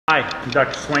Hi, I'm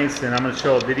Dr. Swainston. I'm going to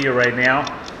show a video right now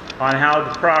on how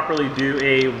to properly do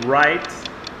a right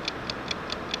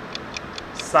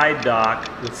side dock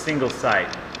with single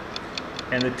site.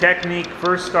 And the technique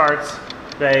first starts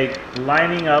by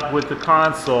lining up with the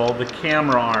console, the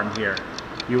camera arm here.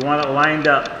 You want it lined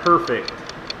up perfect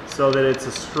so that it's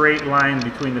a straight line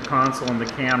between the console and the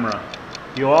camera.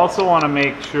 You also want to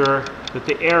make sure that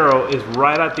the arrow is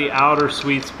right at the outer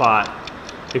sweet spot.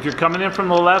 If you're coming in from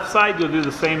the left side, you'll do the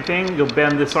same thing. You'll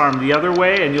bend this arm the other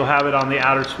way and you'll have it on the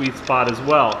outer sweet spot as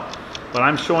well. But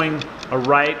I'm showing a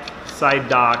right side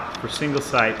dock for single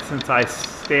site since I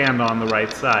stand on the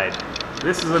right side.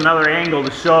 This is another angle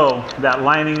to show that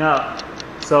lining up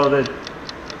so that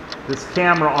this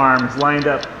camera arm is lined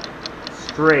up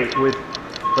straight with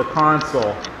the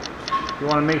console. You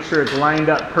want to make sure it's lined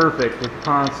up perfect with the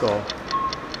console.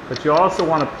 But you also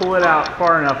want to pull it out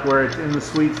far enough where it's in the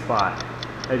sweet spot,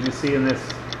 as you see in this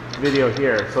video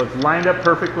here. So it's lined up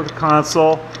perfect with the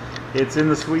console. It's in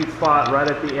the sweet spot right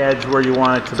at the edge where you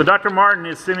want it to be. So Dr. Martin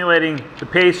is simulating the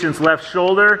patient's left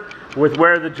shoulder with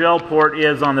where the gel port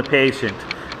is on the patient.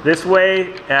 This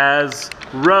way, as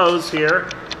Rose here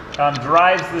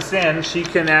drives this in, she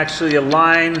can actually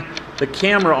align the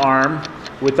camera arm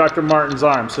with Dr. Martin's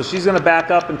arm. So she's going to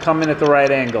back up and come in at the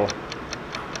right angle.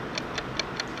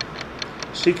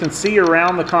 She can see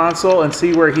around the console and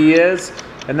see where he is,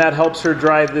 and that helps her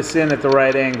drive this in at the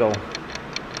right angle.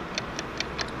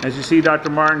 As you see, Dr.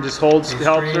 Martin just helps her.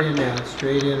 Straight in now,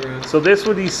 straight in around. So this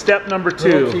would be step number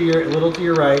 2. A little to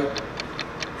your right.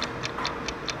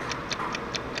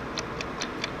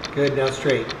 Good, now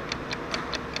straight.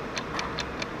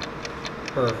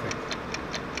 Perfect.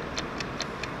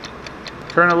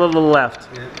 Turn a little to the left.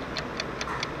 Yeah.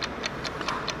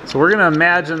 So we're going to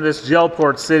imagine this gel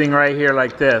port sitting right here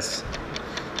like this.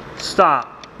 Stop.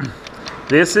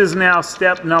 This is now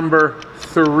step number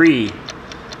 3.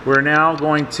 We're now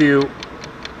going to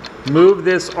move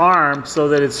this arm so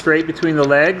that it's straight between the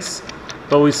legs,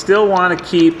 but we still want to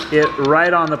keep it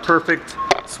right on the perfect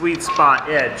sweet spot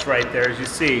edge right there, as you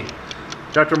see.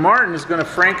 Dr. Martin is going to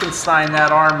Frankenstein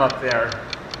that arm up there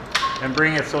and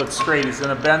bring it so it's straight. He's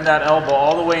going to bend that elbow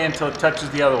all the way until it touches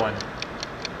the other one.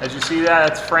 As you see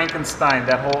that, it's Frankenstein,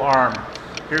 that whole arm.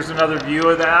 Here's another view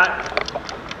of that.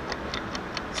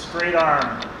 Straight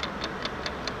arm.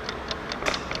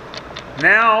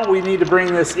 Now we need to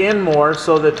bring this in more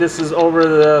so that this is over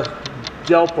the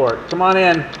gel port. Come on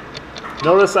in.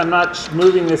 Notice I'm not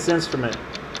moving this instrument.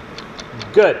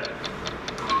 Good.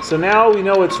 So now we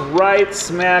know it's right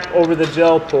smack over the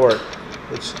gel port,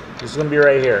 which is going to be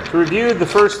right here. To review the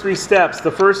first 3 steps,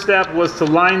 the first step was to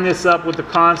line this up with the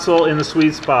console in the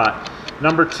sweet spot.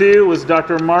 Number 2 was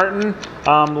Dr. Martin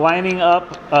lining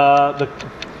up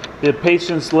the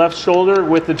patient's left shoulder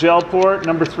with the gel port.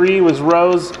 Number 3 was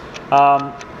Rose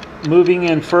moving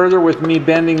in further with me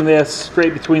bending this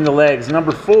straight between the legs.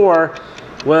 Number 4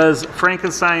 was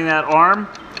Frankensteining that arm,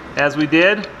 as we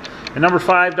did. And number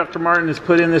 5, Dr. Martin has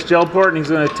put in this gel port and he's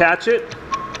going to attach it.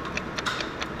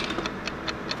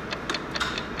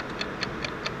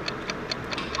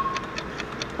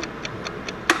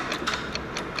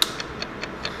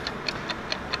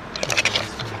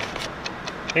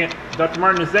 And Dr.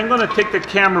 Martin is then going to take the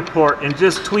camera port and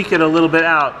just tweak it a little bit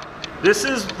out. This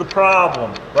is the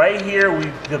problem. Right here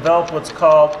we develop what's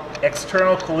called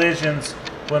external collisions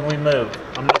when we move.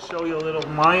 I'm going to show you a little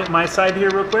my side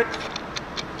here real quick.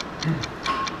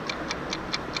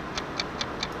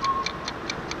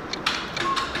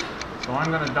 So I'm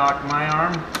going to dock my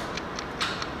arm.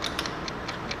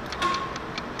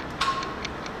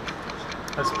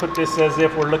 Let's put this as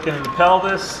if we're looking in the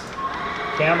pelvis.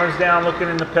 Camera's down looking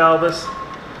in the pelvis.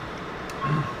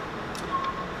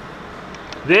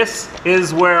 This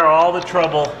is where all the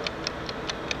trouble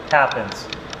happens.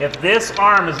 If this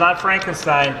arm is not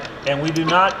Frankenstein and we do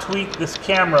not tweak this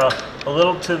camera a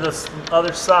little to the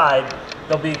other side,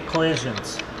 there'll be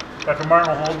collisions. Dr.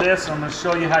 Martin will hold this. I'm going to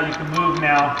show you how you can move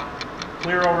now.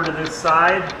 Clear over to this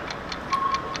side.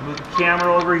 Move the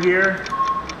camera over here.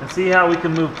 And see how we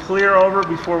can move clear over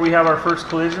before we have our first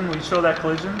collision. Will you show that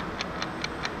collision?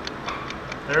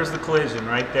 There's the collision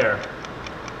right there.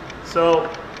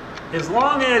 So as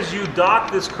long as you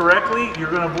dock this correctly, you're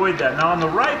going to avoid that. Now on the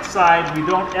right side, we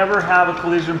don't ever have a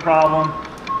collision problem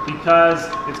because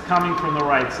it's coming from the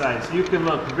right side. So you can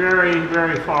look very,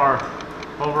 very far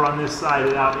over on this side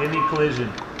without any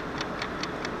collision.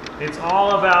 It's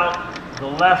all about the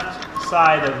left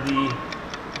side of the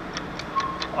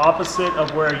opposite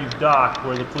of where you dock,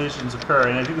 where the collisions occur.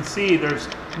 And as you can see, there's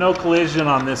no collision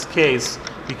on this case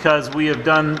because we have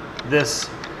done this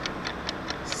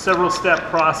several step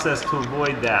process to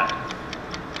avoid that.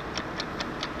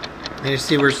 And you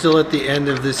see we're still at the end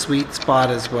of the sweet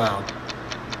spot as well.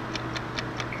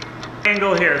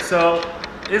 Angle here. So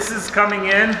this is coming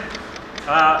in.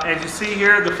 As you see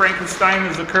here, the Frankenstein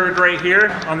has occurred right here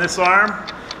on this arm.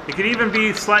 It could even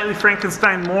be slightly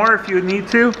Frankenstein more if you need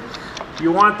to.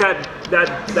 You want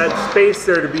that space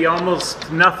there to be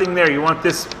almost nothing there. You want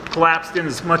this collapsed in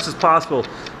as much as possible.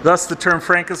 Thus the term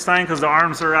Frankenstein, because the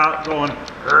arms are out going.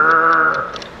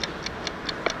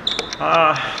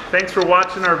 Thanks for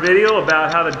watching our video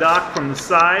about how to dock from the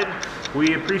side.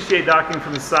 We appreciate docking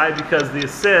from the side because the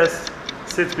assist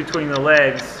sits between the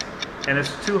legs, and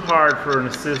it's too hard for an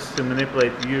assist to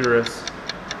manipulate the uterus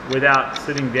without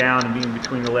sitting down and being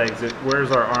between the legs. It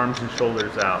wears our arms and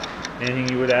shoulders out. Anything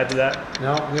you would add to that?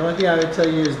 No, the only thing I would tell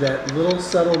you is that little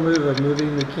subtle move of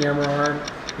moving the camera arm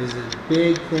is a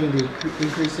big thing to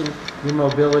increasing your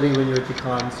mobility when you're at the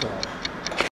console.